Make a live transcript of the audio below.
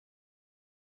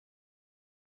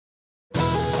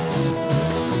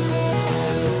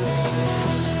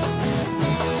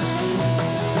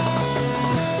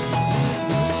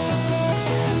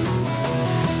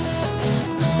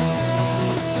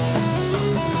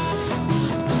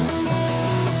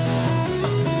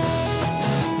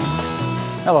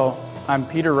Hello, I'm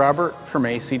Peter Robert from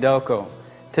AC Delco.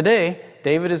 Today,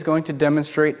 David is going to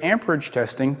demonstrate amperage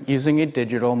testing using a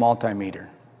digital multimeter.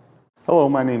 Hello,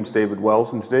 my name is David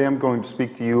Wells, and today I'm going to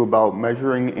speak to you about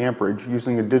measuring amperage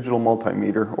using a digital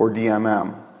multimeter, or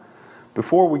DMM.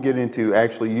 Before we get into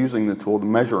actually using the tool to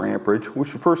measure amperage, we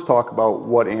should first talk about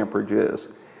what amperage is.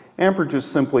 Amperage is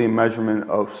simply a measurement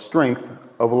of strength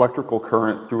of electrical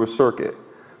current through a circuit.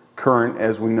 Current,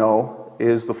 as we know,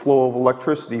 is the flow of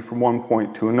electricity from one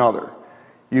point to another.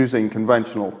 Using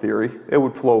conventional theory, it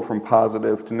would flow from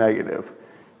positive to negative.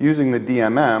 Using the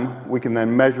DMM, we can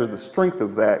then measure the strength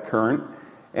of that current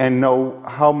and know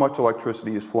how much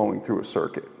electricity is flowing through a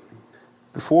circuit.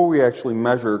 Before we actually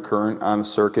measure current on a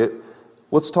circuit,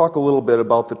 let's talk a little bit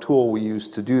about the tool we use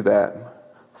to do that.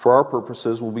 For our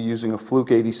purposes, we'll be using a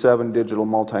Fluke 87 digital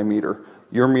multimeter.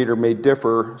 Your meter may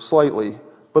differ slightly,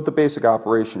 but the basic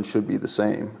operation should be the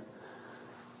same.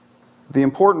 The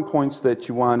important points that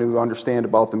you want to understand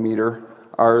about the meter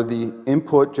are the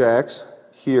input jacks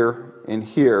here and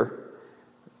here,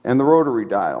 and the rotary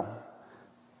dial.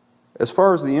 As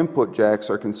far as the input jacks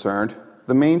are concerned,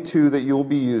 the main two that you'll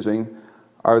be using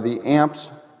are the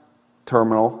amps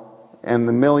terminal and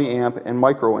the milliamp and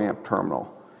microamp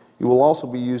terminal. You will also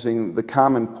be using the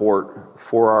common port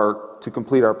to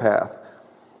complete our path.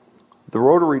 The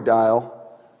rotary dial,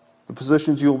 the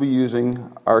positions you'll be using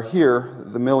are here,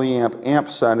 the milliamp amp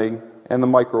setting and the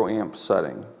microamp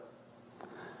setting.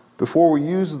 Before we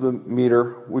use the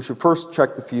meter, we should first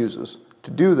check the fuses.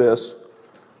 To do this,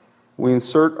 we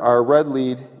insert our red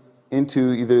lead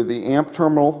into either the amp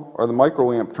terminal or the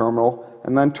microamp terminal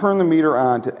and then turn the meter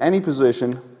on to any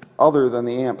position other than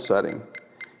the amp setting.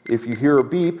 If you hear a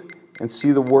beep and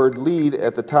see the word lead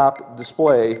at the top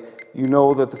display, you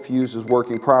know that the fuse is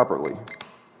working properly.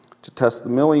 To test the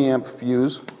milliamp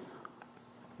fuse,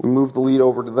 we move the lead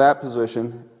over to that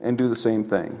position and do the same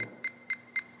thing.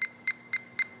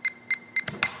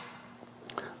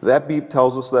 That beep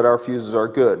tells us that our fuses are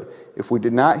good. If we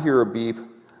did not hear a beep,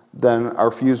 then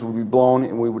our fuse would be blown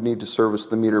and we would need to service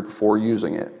the meter before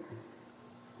using it.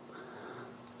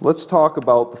 Let's talk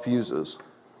about the fuses.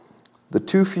 The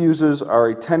two fuses are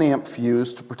a 10 amp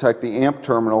fuse to protect the amp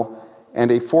terminal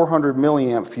and a 400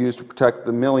 milliamp fuse to protect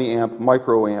the milliamp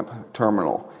microamp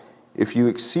terminal. If you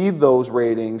exceed those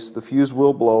ratings, the fuse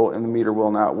will blow and the meter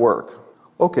will not work.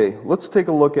 Okay, let's take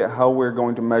a look at how we're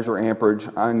going to measure amperage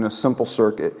on a simple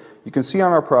circuit. You can see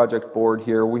on our project board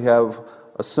here we have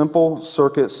a simple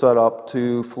circuit set up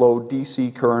to flow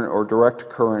DC current or direct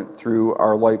current through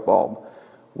our light bulb.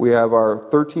 We have our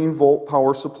 13 volt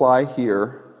power supply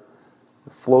here.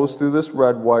 It flows through this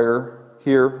red wire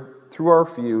here through our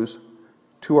fuse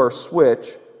to our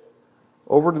switch,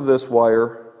 over to this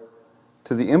wire,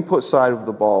 to the input side of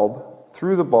the bulb,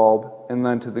 through the bulb, and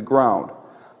then to the ground.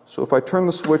 So if I turn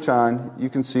the switch on, you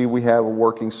can see we have a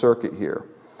working circuit here.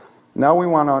 Now we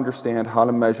want to understand how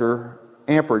to measure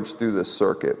amperage through this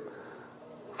circuit.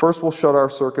 First we'll shut our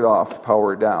circuit off to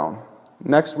power it down.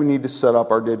 Next we need to set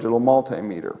up our digital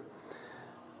multimeter.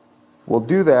 We'll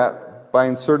do that by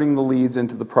inserting the leads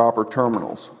into the proper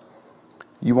terminals.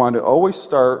 You want to always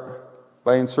start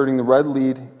by inserting the red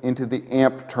lead into the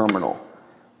amp terminal.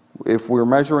 If we're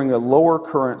measuring a lower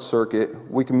current circuit,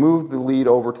 we can move the lead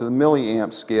over to the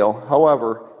milliamp scale.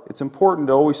 However, it's important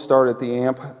to always start at the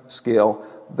amp scale.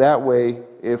 That way,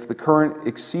 if the current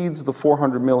exceeds the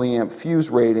 400 milliamp fuse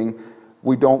rating,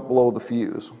 we don't blow the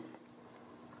fuse.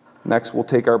 Next, we'll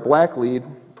take our black lead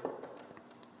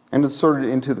and insert it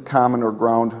into the common or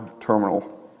ground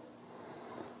terminal.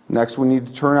 Next, we need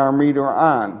to turn our meter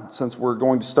on. Since we're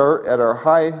going to start at our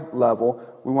high level,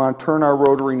 we want to turn our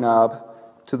rotary knob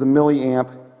to the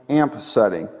milliamp amp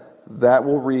setting. That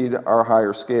will read our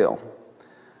higher scale.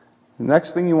 The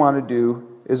next thing you want to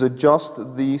do is adjust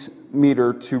the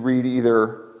meter to read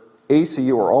either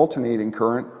AC or alternating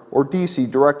current or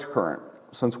DC direct current.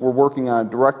 Since we're working on a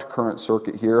direct current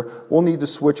circuit here, we'll need to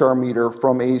switch our meter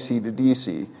from AC to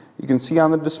DC. You can see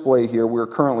on the display here we're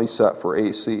currently set for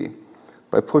AC.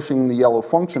 By pushing the yellow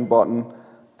function button,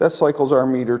 that cycles our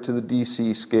meter to the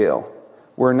DC scale.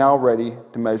 We're now ready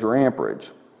to measure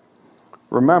amperage.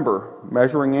 Remember,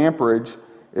 measuring amperage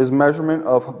is measurement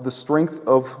of the strength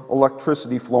of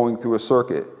electricity flowing through a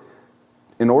circuit.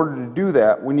 In order to do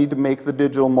that, we need to make the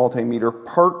digital multimeter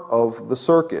part of the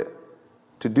circuit.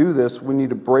 To do this, we need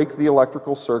to break the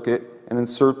electrical circuit and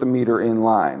insert the meter in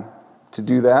line. To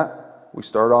do that, we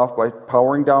start off by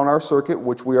powering down our circuit,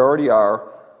 which we already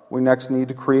are. We next need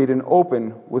to create an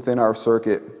open within our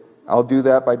circuit. I'll do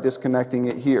that by disconnecting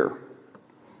it here.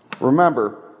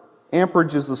 Remember,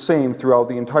 amperage is the same throughout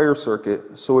the entire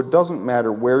circuit, so it doesn't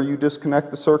matter where you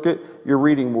disconnect the circuit, your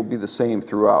reading will be the same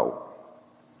throughout.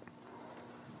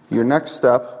 Your next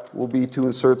step will be to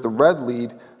insert the red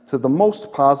lead to the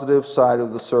most positive side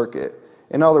of the circuit.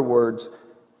 In other words,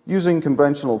 using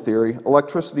conventional theory,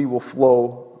 electricity will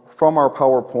flow from our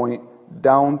power point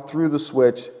down through the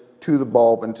switch to the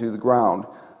bulb and to the ground.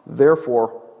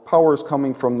 Therefore, power is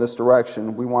coming from this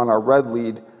direction. We want our red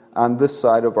lead on this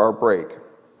side of our break.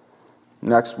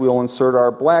 Next, we'll insert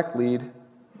our black lead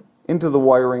into the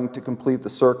wiring to complete the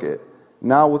circuit.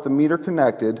 Now with the meter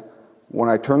connected, when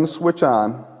I turn the switch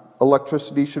on,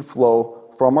 electricity should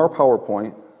flow from our power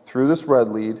point through this red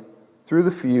lead, through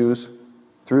the fuse,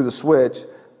 through the switch,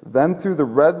 then through the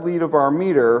red lead of our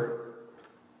meter,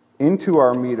 into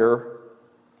our meter,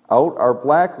 out our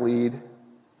black lead,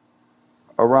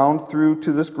 around through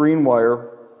to this green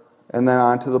wire, and then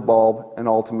onto the bulb and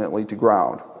ultimately to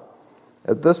ground.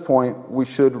 At this point, we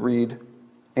should read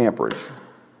amperage.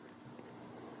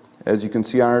 As you can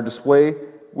see on our display,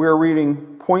 we are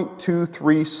reading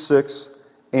 0.236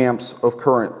 amps of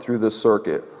current through this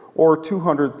circuit, or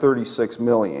 236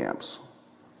 milliamps.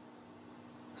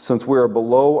 Since we are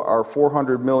below our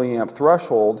 400 milliamp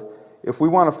threshold, if we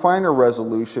want a finer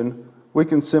resolution, we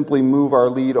can simply move our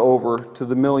lead over to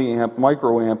the milliamp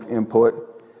microamp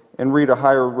input and read a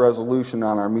higher resolution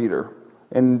on our meter.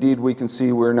 And indeed, we can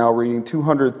see we're now reading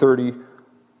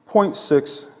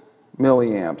 230.6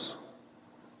 milliamps.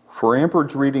 For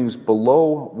amperage readings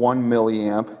below 1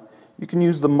 milliamp, you can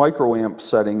use the microamp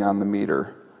setting on the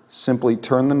meter. Simply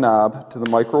turn the knob to the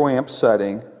microamp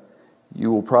setting.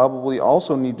 You will probably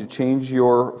also need to change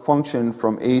your function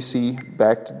from AC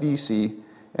back to DC,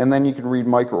 and then you can read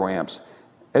microamps.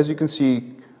 As you can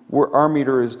see, our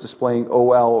meter is displaying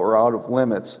OL, or out of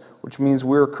limits, which means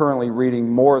we're currently reading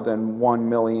more than 1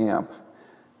 milliamp.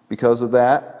 Because of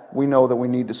that, we know that we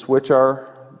need to switch our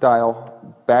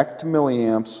dial back to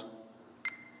milliamps,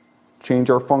 change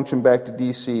our function back to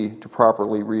DC to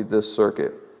properly read this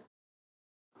circuit.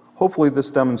 Hopefully this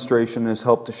demonstration has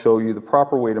helped to show you the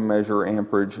proper way to measure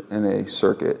amperage in a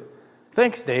circuit.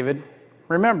 Thanks, David.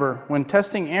 Remember, when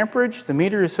testing amperage, the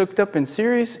meter is hooked up in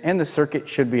series and the circuit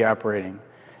should be operating.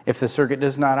 If the circuit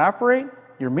does not operate,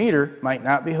 your meter might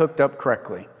not be hooked up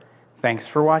correctly. Thanks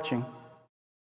for watching.